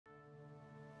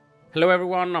Hello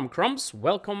everyone, I'm Crumbs.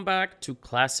 Welcome back to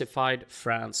Classified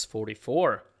France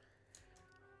 44.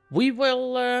 We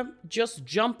will just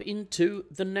jump into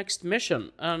the next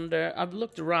mission, and I've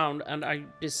looked around and I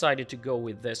decided to go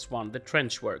with this one, the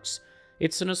Trenchworks.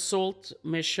 It's an assault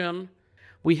mission.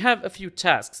 We have a few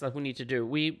tasks that we need to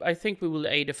do. I think we will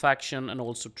aid a faction and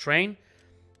also train.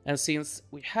 And since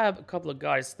we have a couple of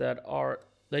guys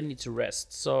they need to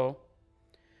rest, so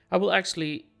I will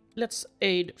actually... Let's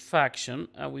aid faction,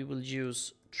 and we will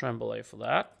use Tremblay for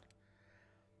that.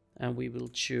 And we will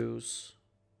choose...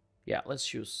 Yeah, let's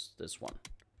choose this one.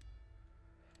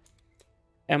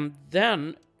 And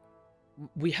then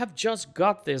we have just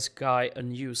got this guy a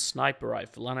new sniper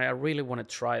rifle, and I really want to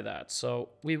try that. So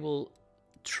we will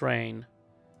train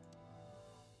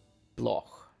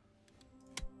Bloch.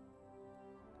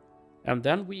 And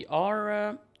then we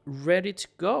are ready to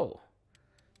go.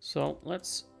 So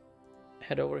let's...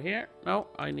 head over here. No,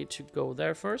 I need to go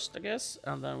there first, I guess,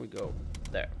 and then we go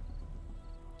there.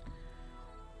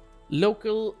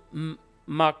 Local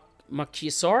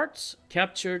Maquisards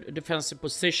captured a defensive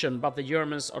position, but the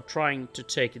Germans are trying to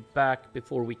take it back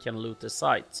before we can loot the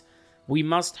site. We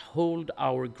must hold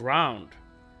our ground.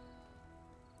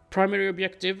 Primary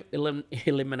objective,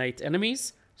 eliminate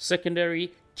enemies.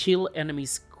 Secondary, kill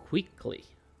enemies quickly.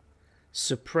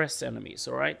 Suppress enemies,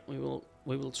 alright? We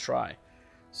will try.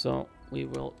 So we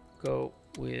will go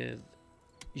with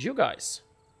you guys.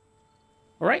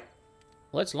 Alright,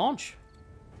 let's launch.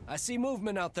 I see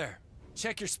movement out there.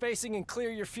 Check your spacing and clear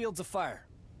your fields of fire.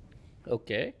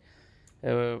 Okay.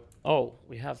 Oh,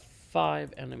 we have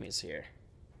 5 enemies here.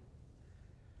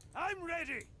 I'm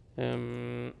ready.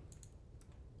 And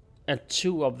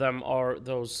 2 of them are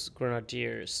those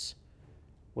grenadiers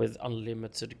with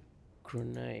unlimited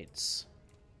grenades.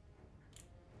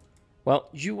 Well,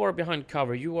 you are behind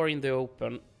cover. You are in the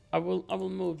open. I will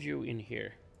move you in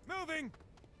here. Moving.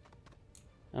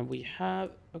 And we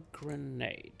have a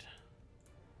grenade.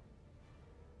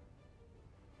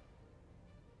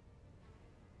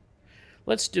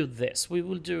 Let's do this. We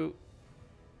will do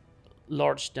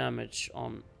large damage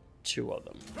on 2 of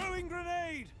them. Throwing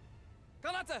grenade.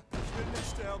 Granate.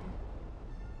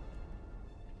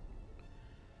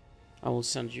 I will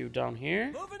send you down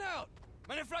here. Moving out.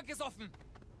 Meine Flanke ist offen.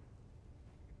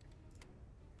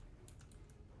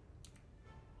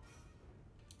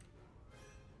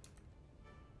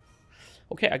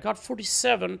 Okay, I got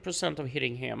 47% of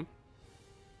hitting him.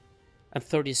 And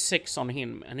 36 on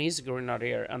him. And he's a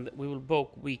grenadier. And we will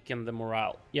both weaken the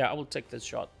morale. Yeah, I will take this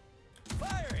shot.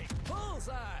 Firing.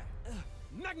 Bullseye.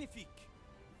 Magnifique.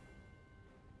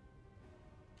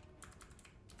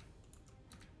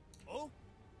 Oh.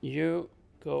 You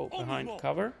go behind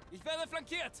cover. Ich werde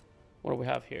flankiert. What do we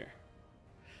have here?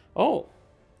 Oh.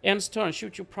 Ends turn.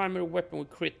 Shoot your primary weapon with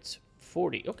crit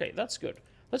 40. Okay, that's good.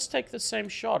 Let's take the same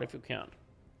shot if you can.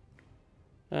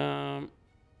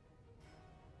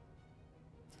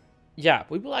 Yeah,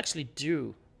 we will actually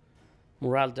do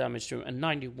morale damage to him and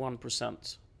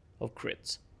 91% of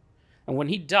crits. And when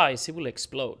he dies, he will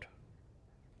explode.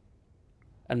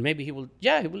 And maybe he will...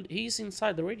 Yeah, he's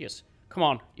inside the radius. Come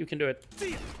on, you can do it.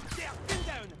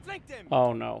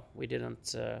 Oh no, we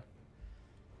didn't...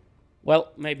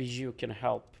 Well, maybe you can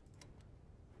help.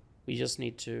 We just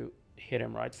need to hit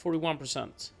him, right?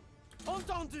 41%.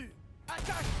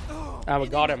 Ah, we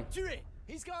got him.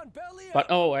 But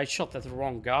oh, I shot at the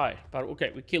wrong guy. But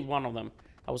okay, we killed one of them.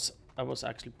 I was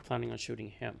actually planning on shooting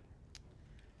him.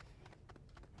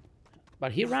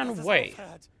 But he ran away.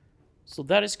 So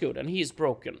that is good, and he is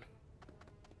broken.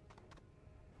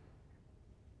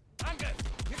 You're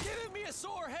giving me a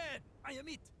sore head. I am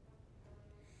it.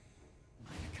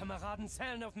 Meine Kameraden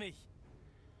zählen auf mich.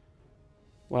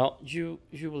 Well, you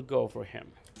will go for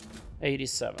him.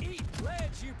 87. Eat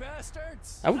ledge, you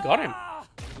bastards. Oh, we got him.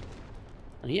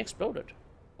 And he exploded.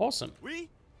 Awesome. Oui?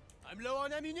 I'm low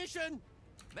on ammunition.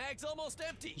 Mag's almost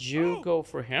empty. You go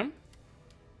for him.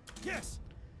 Yes.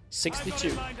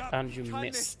 62. And you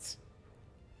missed.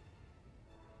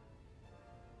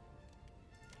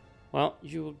 Well,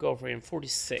 you will go for him.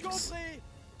 46.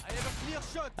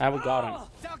 And we got him.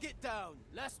 Target down.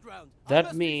 Last round.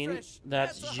 That means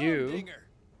that you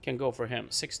can go for him.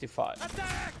 65.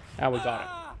 And we got him.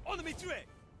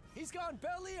 He's gone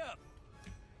belly up.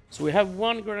 So we have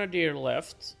 1 grenadier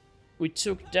left. We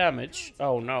took damage.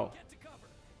 Oh no.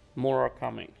 More are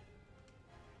coming.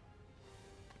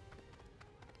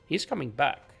 He's coming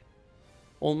back.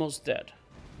 Almost dead.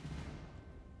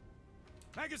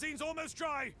 Magazine's almost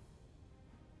dry.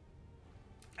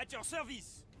 At your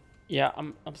service. Yeah,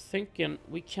 I'm thinking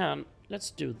we can.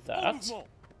 Let's do that.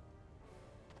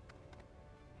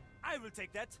 I will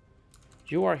take that.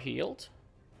 You are healed.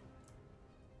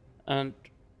 And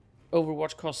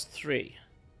Overwatch costs 3.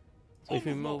 So if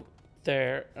we move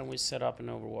there and we set up an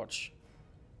Overwatch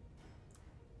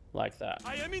like that.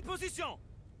 I am in position.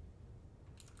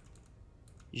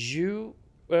 You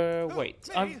wait.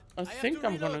 I think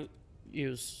I'm gonna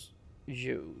use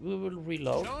you. We will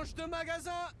reload.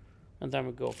 And then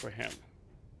we go for him.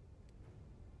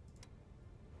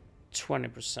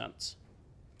 20%.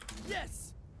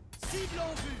 Yes. Ich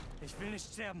will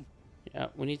nicht sterben. Yeah,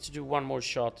 we need to do one more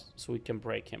shot so we can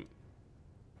break him.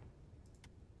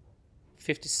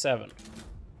 57.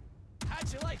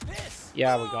 How'd you like this?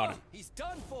 Yeah, we got him. He's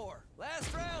done for.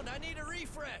 Last round, I need a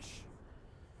refresh.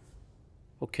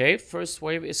 Okay, first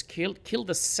wave is killed. Kill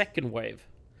the second wave.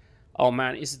 Oh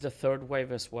man, is it the third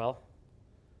wave as well?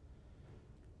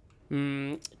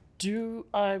 Do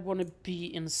I want to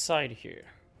be inside here?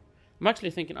 I'm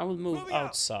actually thinking I will move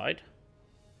outside.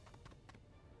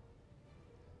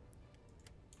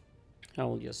 I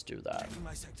will just do that.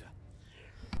 My sector.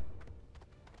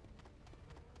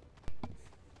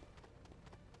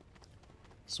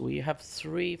 So we have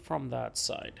 3 from that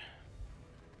side.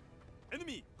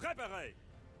 Enemy, préparé.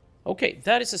 Okay,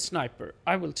 that is a sniper.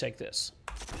 I will take this.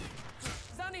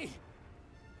 Zani.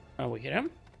 Oh, we hit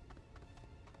him.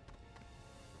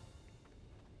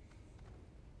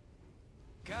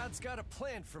 God's got a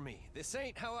plan for me. This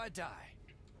ain't how I die.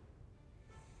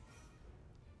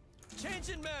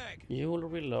 Changing mag. You will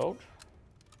reload.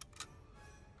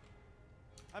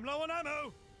 I'm low on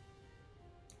ammo.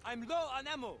 I'm low on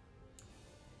ammo.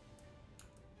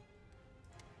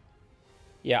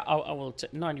 Yeah, I will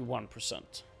take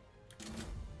 91%.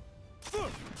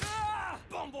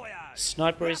 Bon voyage.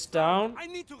 Sniper is down. I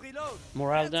need to reload.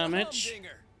 Morale damage.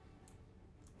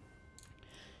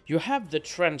 You have the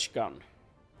trench gun.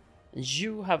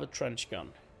 You have a trench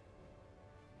gun.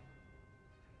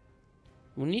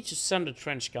 We need to send a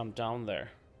trench gun down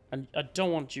there. And I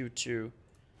don't want you to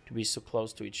be so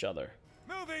close to each other.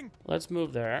 Moving. Let's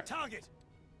move there. Target.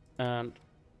 And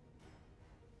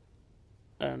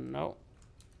no.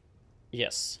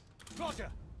 Yes.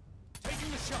 Roger.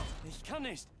 Taking the shot. Ich kann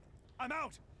nicht. I'm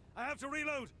out. I have to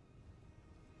reload.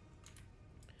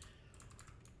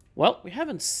 Well, we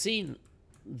haven't seen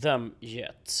them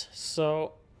yet.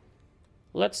 So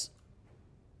let's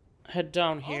head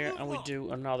down here and we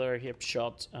do another hip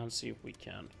shot and see if we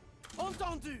can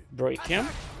break him.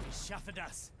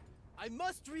 I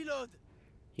must reload.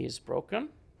 He is broken.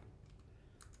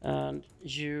 And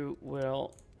we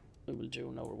will do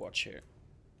an Overwatch here.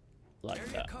 Like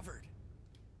that. Covered.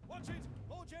 Watch it.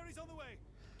 More Jerry's on the way.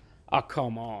 Ah,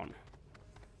 come on.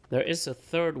 There is a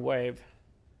third wave.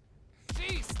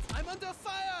 Jeez, I'm under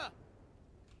fire.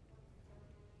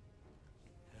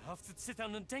 Hör zu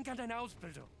zittern und denk an deine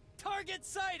Ausbildung. Target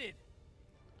sighted.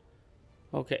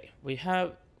 Okay, we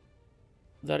have...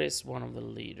 That is one of the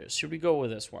leaders. Should we go with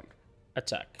this one?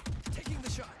 Attack. Taking the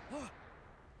shot.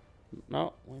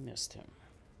 No, we missed him.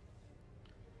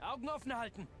 Augen offen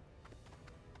halten.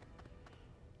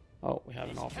 Oh, we have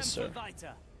an officer.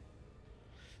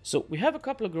 So, we have a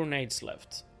couple of grenades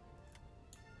left.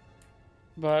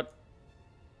 But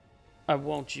I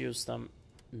won't use them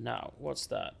now. What's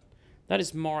that? That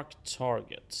is mark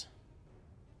target.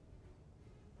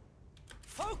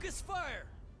 Focus fire.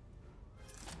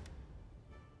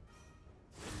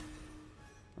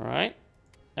 Alright.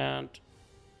 And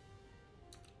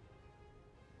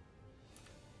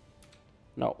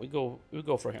no, we go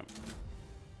for him.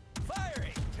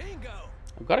 Firing. Bingo.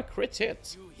 I've got a crit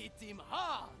hit. You hit him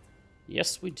hard.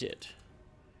 Yes, we did.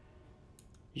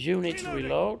 You need to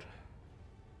reload.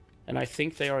 And I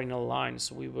think they are in a line,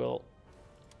 so we will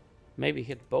maybe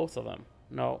hit both of them.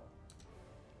 No.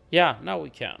 Yeah, now we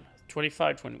can.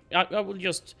 25, 20. I will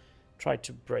just try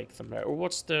to break them there. Or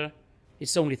what's the...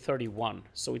 It's only 31,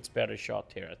 so it's better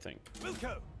shot here, I think.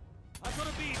 Wilco, I've got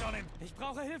a bead on him. Ich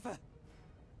brauche Hilfe.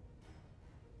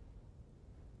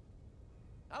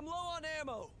 I'm low on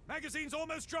ammo. Magazine's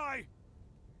almost dry.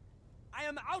 I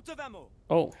am out of ammo.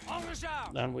 Oh,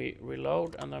 then we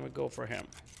reload and then we go for him.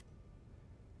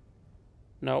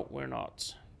 No, we're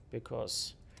not,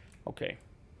 because... Okay.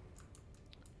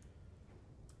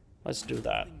 Let's do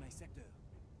that.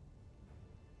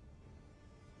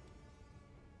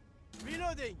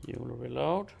 Reloading. You will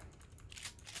reload.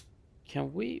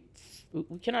 Can we...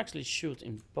 We can actually shoot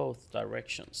in both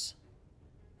directions.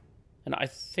 And I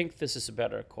think this is a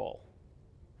better call.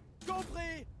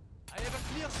 Compris. I have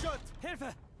a clear shot.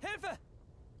 Hilfe! Hilfe!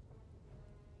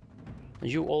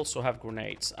 You also have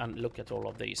grenades, and look at all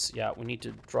of these. Yeah, we need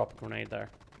to drop a grenade there.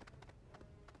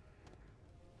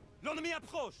 L'ennemi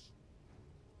approche.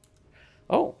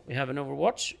 Oh, we have an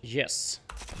Overwatch? Yes.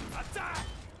 Attack!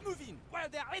 Moving while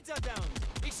their heads are down.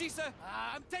 Ich schieße.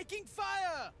 I'm taking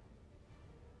fire!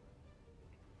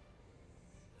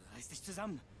 Reiß dich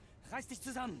zusammen. Reiß dich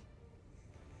zusammen.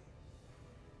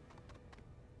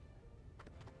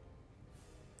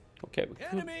 Okay, we could...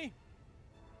 Enemy!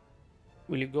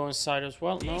 Will you go inside as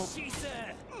well? No? Ich schieße.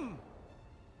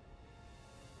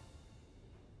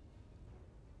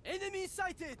 Enemy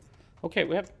sighted! Okay,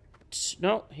 we have...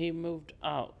 No, he moved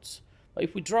out. But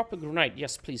if we drop a grenade,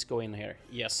 yes, please go in here.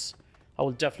 Yes. I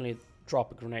will definitely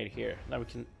drop a grenade here. Now we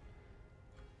can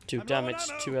do damage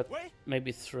to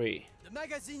maybe 3. The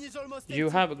magazine is almost You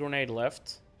empty. have a grenade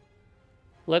left.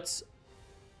 Let's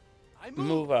I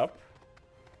move up.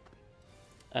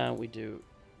 And we do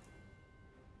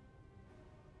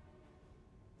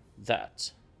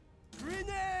that.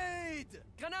 Grenade!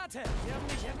 Granate! Sie haben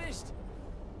mich erwischt.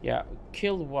 Yeah,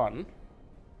 kill one.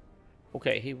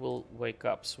 Okay, he will wake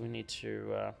up, so we need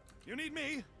to... You need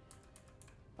me?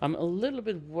 I'm a little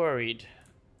bit worried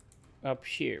up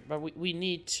here, but we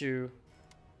need to...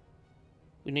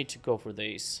 We need to go for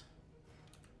these.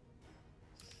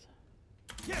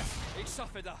 Yes! Ich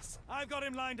schaffe das. I've got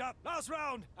him lined up. Last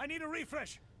round. I need a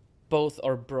refresh. Both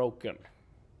are broken.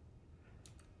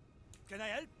 Can I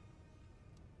help?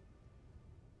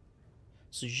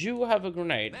 So you have a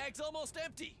grenade, Mag's almost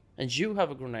empty. and you have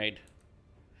a grenade.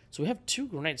 So we have 2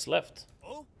 grenades left.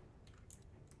 Oh?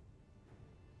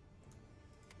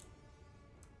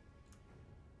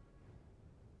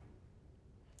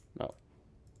 No.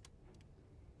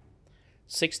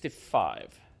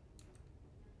 65.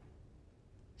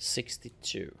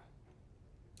 62.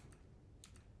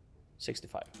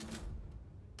 65.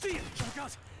 Oh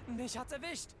Gott, mich hat's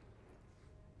erwischt.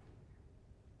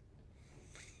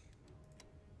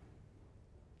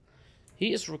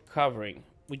 He is recovering.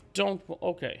 We don't...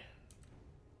 Okay.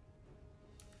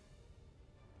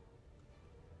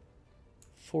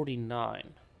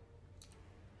 49.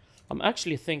 I'm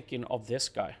actually thinking of this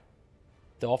guy.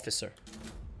 The officer.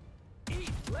 Eat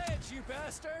ledge, you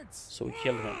bastards! So we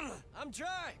killed him. I'm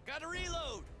dry. Gotta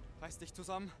reload. Reiß dich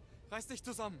zusammen. Reiß dich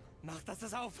zusammen. Mach, dass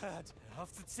es aufhört. Hör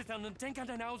auf zu zittern und denk an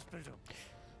deine Ausbildung.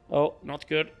 Oh, not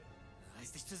good.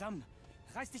 Reiß dich zusammen.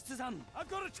 Reiß dich zusammen. I've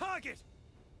got a target.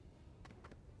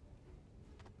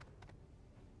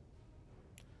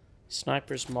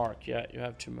 Sniper's mark. Yeah, you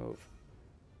have to move.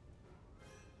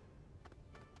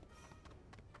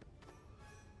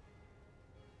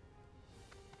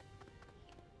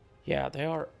 Yeah, they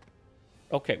are...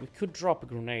 Okay, we could drop a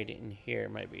grenade in here,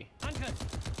 maybe. Angriff!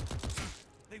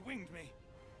 They winged me.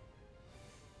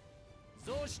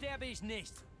 So sterbe ich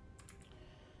nicht.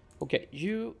 Okay,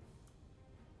 you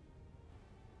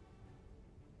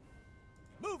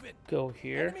Move it. go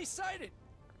here. Enemy sighted.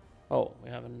 Oh, we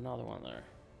have another one there.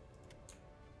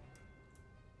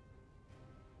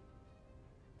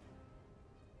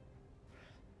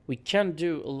 We can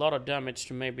do a lot of damage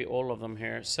to maybe all of them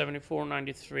here. 74,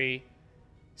 93,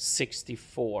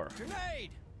 64.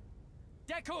 Grenade.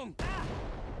 Deckung. Ah!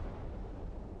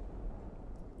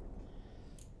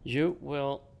 You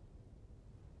will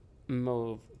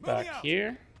move back out.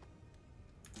 here.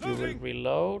 You will Moving.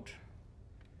 reload.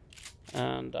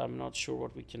 And I'm not sure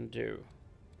what we can do.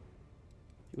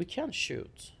 We can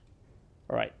shoot.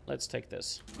 Alright, let's take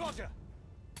this. Roger.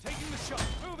 Taking the shot.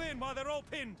 Move in while they're all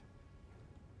pinned.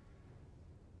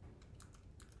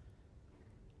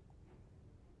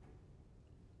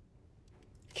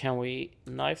 Can we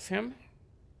knife him?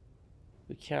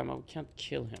 We can, but we can't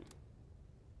kill him.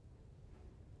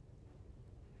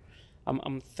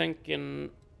 I'm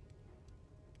thinking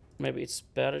maybe it's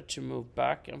better to move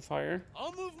back and fire.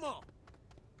 En mouvement.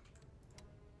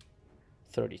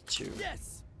 32.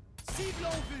 Yes. Cible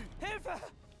en vue. Hilfe.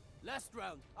 Last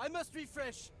round. I must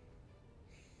refresh.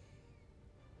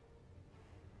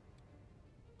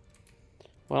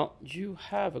 Well, you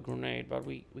have a grenade, but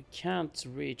we can't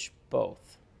reach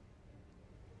both.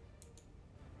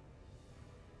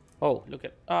 Oh, look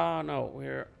at... Ah, no,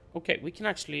 we're... Okay, we can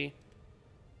actually...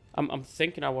 I'm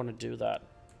thinking I want to do that.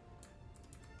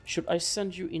 Should I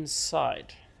send you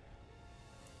inside?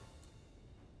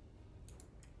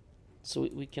 So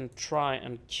we can try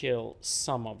and kill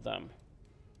some of them.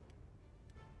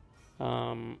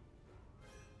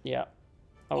 Yeah,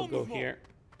 I'll go here.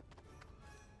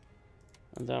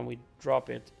 And then we drop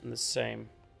it in the same.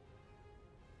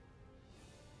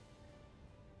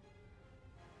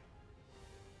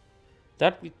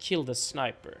 That will kill the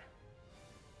sniper.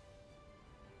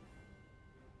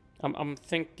 I'm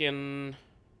thinking...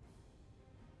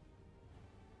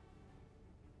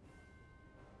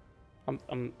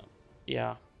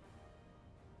 yeah.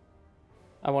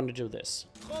 I want to do this.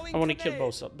 Throwing I want to grenade. kill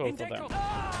both of them. Entdeckung.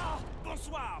 Ah!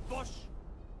 Bonsoir, Bosch.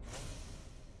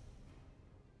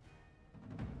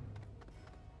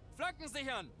 Flanken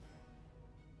sichern.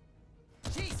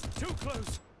 Schieß. Too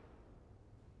close.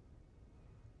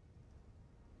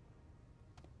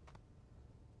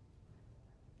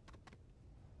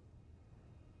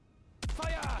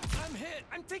 Fire! I'm hit.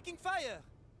 I'm taking fire.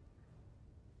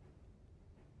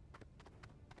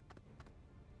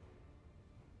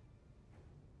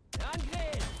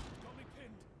 Angriff. Got me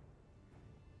pinned.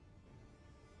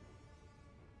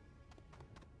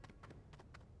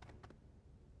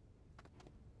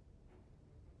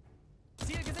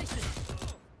 Ziel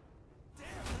gesichtet.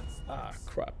 Ah,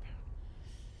 crap.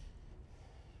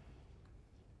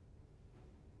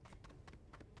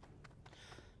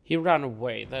 He ran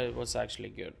away. That was actually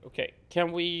good. Okay,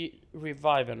 can we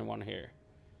revive anyone here?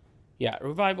 Yeah,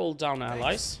 revive all down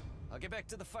allies. I'll get back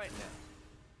to the fight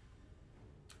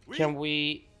now. Can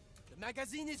we... The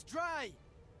magazine is dry.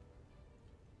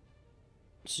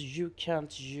 So you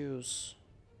can't use...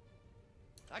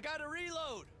 I gotta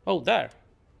reload. Oh, there.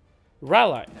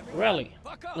 Rally. Everyone, Rally.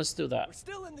 buck up. Let's do that. We're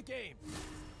still in the game.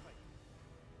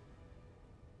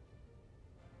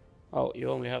 Oh, you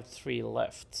only have 3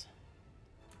 left.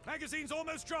 Magazine's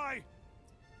almost dry.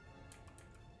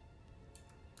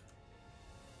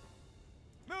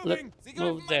 Moving.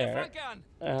 Move there.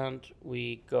 And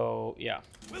we go... Yeah.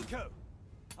 Wilco,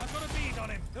 I've got a bead on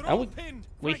him. They're And all pinned.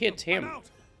 we Franklin, hit him. I'm out.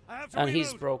 I have to And he's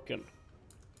reload. broken.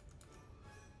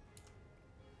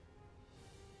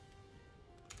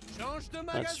 Change de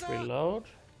Let's magasin. reload.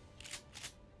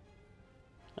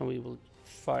 And we will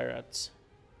fire at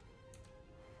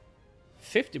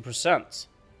 50%.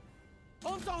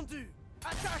 Entendu.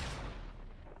 Attack.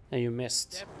 And you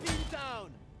missed. They're pinned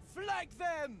down. Flag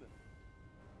them.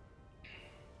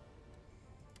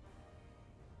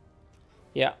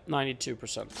 Yeah,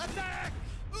 92%. Attack.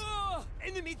 Oh,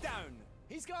 enemy down.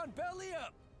 He's gone belly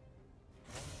up.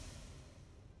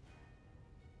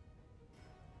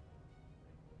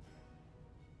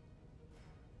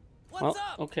 What's Well,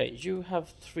 up? okay, you have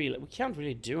 3. We can't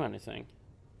really do anything.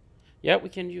 Yeah, we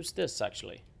can use this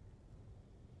actually.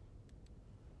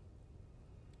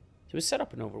 Should we set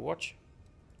up an Overwatch?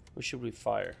 Or should we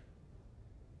fire?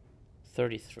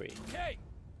 33. Okay.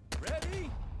 Ready?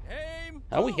 Aim.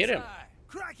 Oh, we hit him. Bullseye.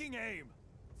 Cracking aim.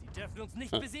 Sie dürfen uns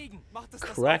nicht besiegen. Macht, dass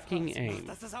das Cracking aufhört. aim. Macht,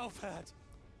 dass das aufhört.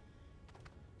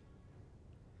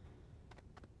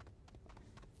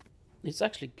 It's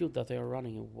actually good that they are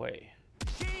running away.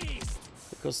 Schießt.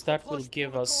 Because that will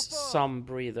give us some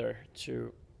breather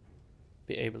to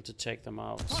be able to take them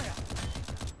out. Feuer.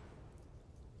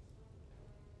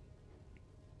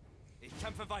 Ich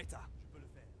kämpfe weiter.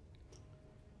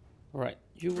 Alright,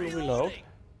 you will reload. Reloading.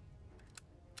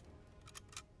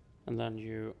 And then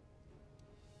you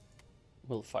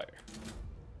will fire.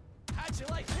 How'd you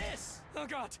like this? Oh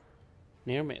god.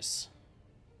 Near miss.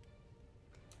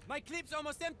 My clip's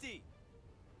almost empty.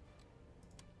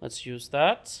 Let's use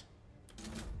that.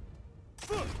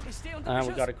 Ich stehe unter And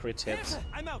we Beschuss. got a crit hit. Hilfe.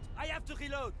 I'm out. I have to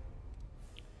reload.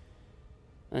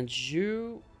 And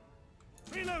you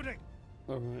Reloading.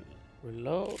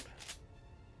 reload.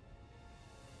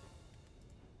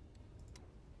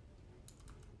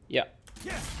 Yeah.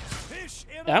 Yes. Fish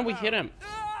in And the we hit mouth. him.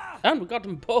 Ah! And we got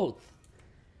them both.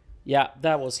 Yeah,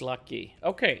 that was lucky.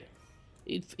 Okay.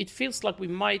 It feels like we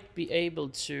might be able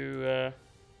to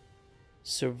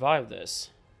survive this.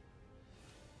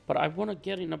 But I want to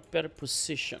get in a better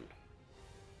position.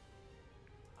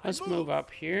 Let's move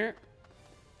up here.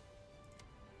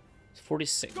 It's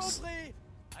 46. Compris.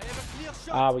 I have a clear shot.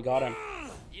 Ah, we got him.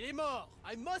 Il est mort.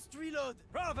 I must reload.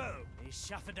 Bravo. Ich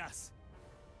schaffe das.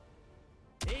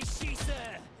 Ich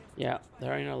schieße. Yeah,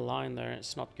 they're in a line there.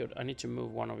 It's not good. I need to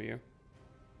move one of you.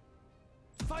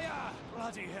 Fire.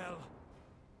 Bloody hell.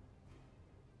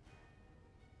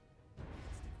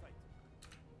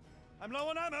 I'm low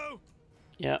on ammo.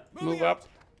 Yeah, Moving move out. up.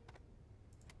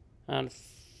 And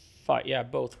fight. Yeah,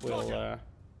 both will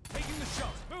Taking the shot.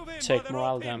 Move in take while they're all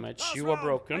morale pinned. damage. Last You are round.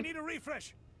 broken. I need a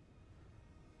refresh.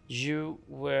 You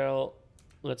will...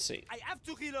 Let's see. I have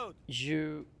to reload.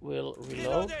 You will reload.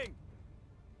 Reloading.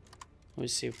 Let me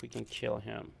see if we can kill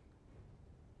him.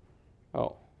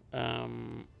 Oh,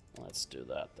 let's do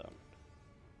that then.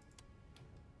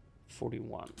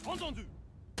 41. Entendu.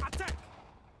 Attack.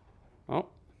 Oh.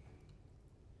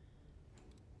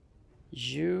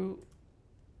 You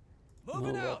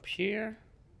Moving move out. up here.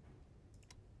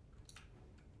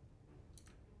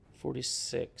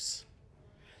 46.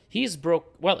 He's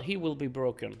broke. Well, he will be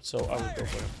broken, so I will go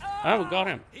for him. Ah, we got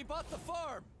him. He bought the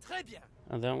farm. Très bien.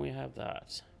 And then we have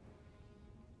that.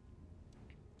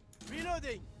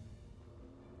 Reloading.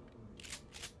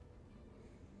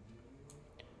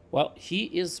 Well, he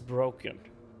is broken.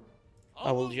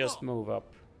 I will just move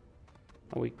up.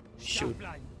 And we shoot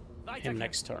him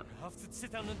next turn. Hör auf zu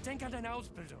zittern und denk an deine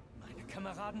Ausbildung. Meine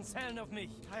Kameraden zählen auf mich.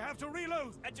 I have to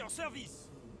reload. At your service.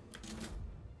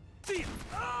 Tire.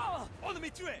 Ah! On me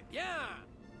tuer. Yeah.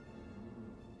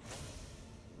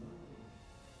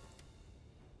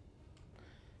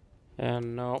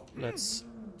 And no, let's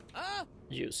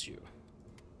use you.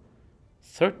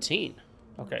 13.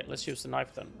 Okay, let's use the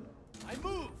knife then. I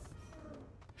move.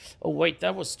 Oh wait,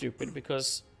 that was stupid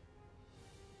because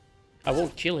I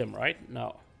won't kill him, right?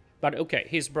 No. But okay,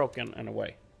 he's broken in a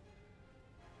way.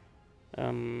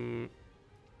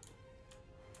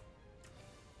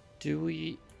 Do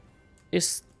we...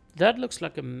 Is... That looks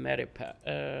like a medipack.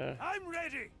 I'm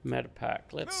ready.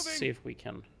 Medipack. Let's see if we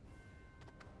can...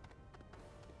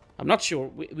 I'm not sure.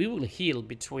 We will heal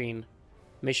between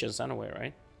missions anyway,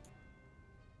 right?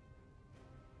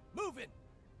 Moving.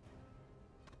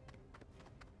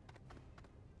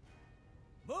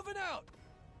 Moving out.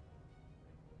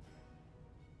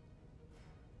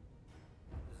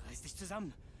 Reiß dich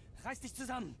zusammen. Reiß dich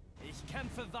zusammen. Ich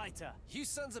kämpfe weiter. You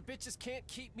sons of bitches can't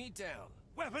keep me down.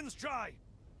 Weapons dry.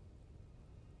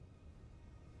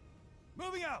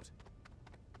 Moving out.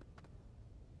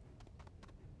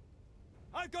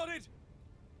 I got it.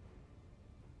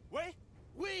 Wait.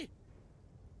 We.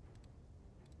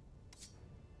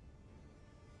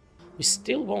 We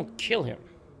still won't kill him.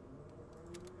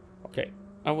 Okay,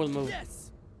 I will move.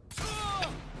 Yes.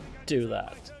 Do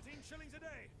that.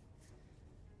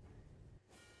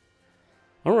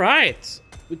 Alright,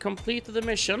 we completed the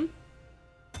mission.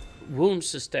 Wounds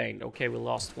sustained. Okay, we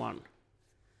lost one.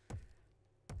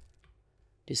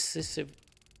 Decisive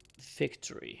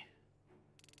victory.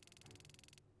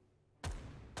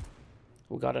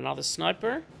 We got another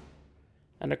sniper.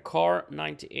 And a car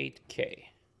 98k.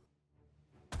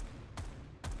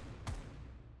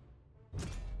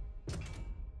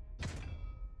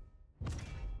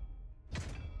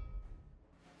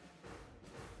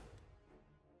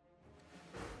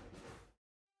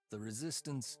 The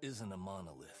Resistance isn't a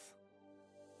monolith.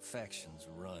 Factions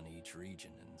run each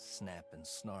region and snap and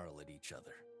snarl at each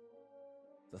other.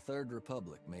 The Third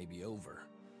Republic may be over,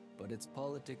 but its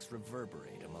politics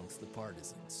reverberate amongst the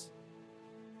partisans.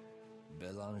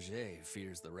 Bélanger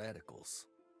fears the radicals,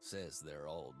 says they're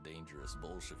all dangerous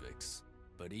Bolsheviks,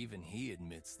 but even he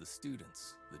admits the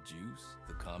students, the Jews,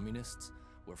 the communists,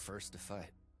 were first to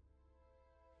fight.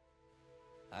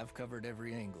 I've covered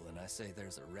every angle and I say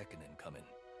there's a reckoning coming.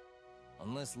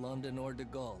 Unless London or de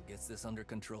Gaulle gets this under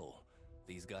control,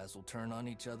 these guys will turn on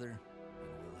each other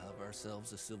and we'll have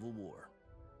ourselves a civil war.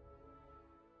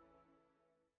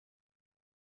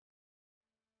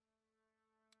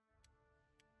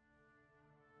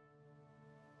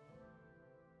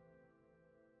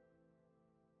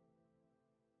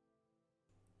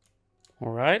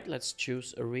 All right, let's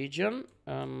choose a region.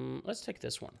 Let's take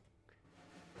this one.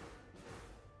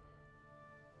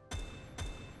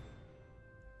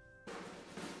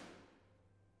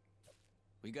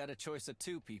 We got a choice of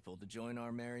two people to join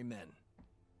our merry men.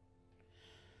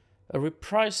 A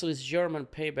reprisal is German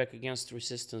payback against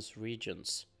resistance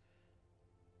regions.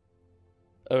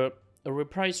 A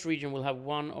reprised region will have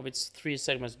one of its 3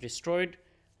 segments destroyed,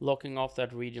 locking off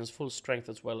that region's full strength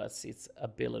as well as its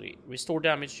ability. Restore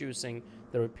damage using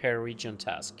the repair region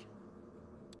task.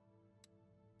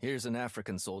 Here's an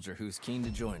African soldier who's keen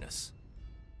to join us.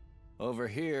 Over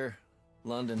here,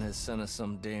 London has sent us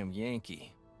some damn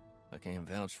Yankee. I can't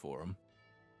vouch for him.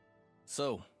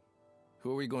 So,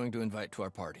 who are we going to invite to our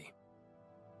party?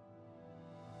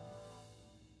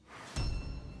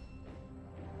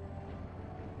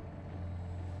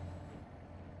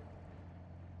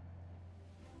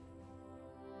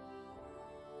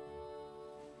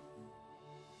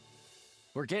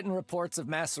 We're getting reports of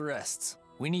mass arrests.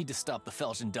 We need to stop the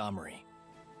Felgendarmerie.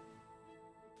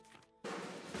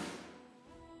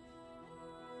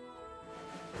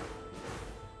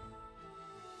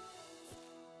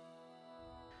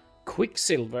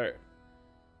 Quicksilver.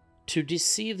 To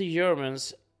deceive the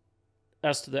Germans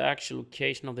as to the actual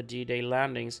location of the D-Day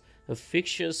landings, a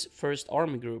fictitious First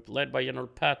Army Group led by General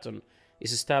Patton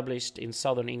is established in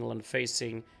southern England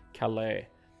facing Calais.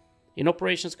 In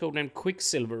operations codenamed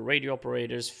Quicksilver, radio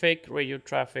operators fake radio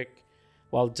traffic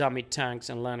while dummy tanks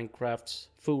and landing crafts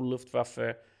fool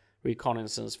Luftwaffe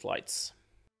reconnaissance flights.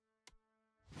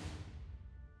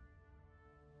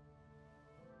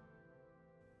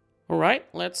 Alright,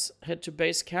 let's head to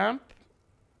base camp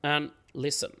and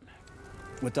listen.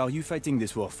 What are you fighting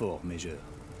this war for, Major?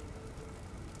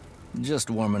 Just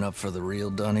warming up for the real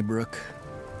Donnybrook.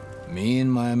 Me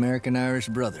and my American-Irish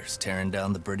brothers tearing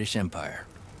down the British Empire.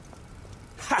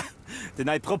 Ha! Then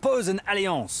I propose an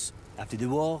alliance. After the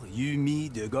war, you, me,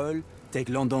 De Gaulle, take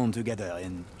London together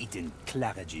and eat in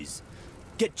Claridge's.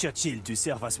 Get Churchill to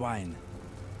serve us wine.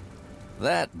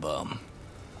 That bum.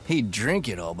 He'd drink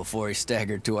it all before he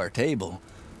staggered to our table.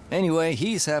 Anyway,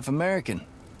 he's half American.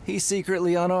 He's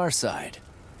secretly on our side.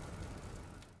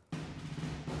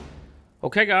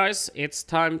 Okay guys, it's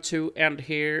time to end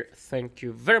here. Thank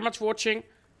you very much for watching.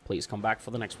 Please come back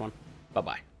for the next one. Bye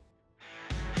bye.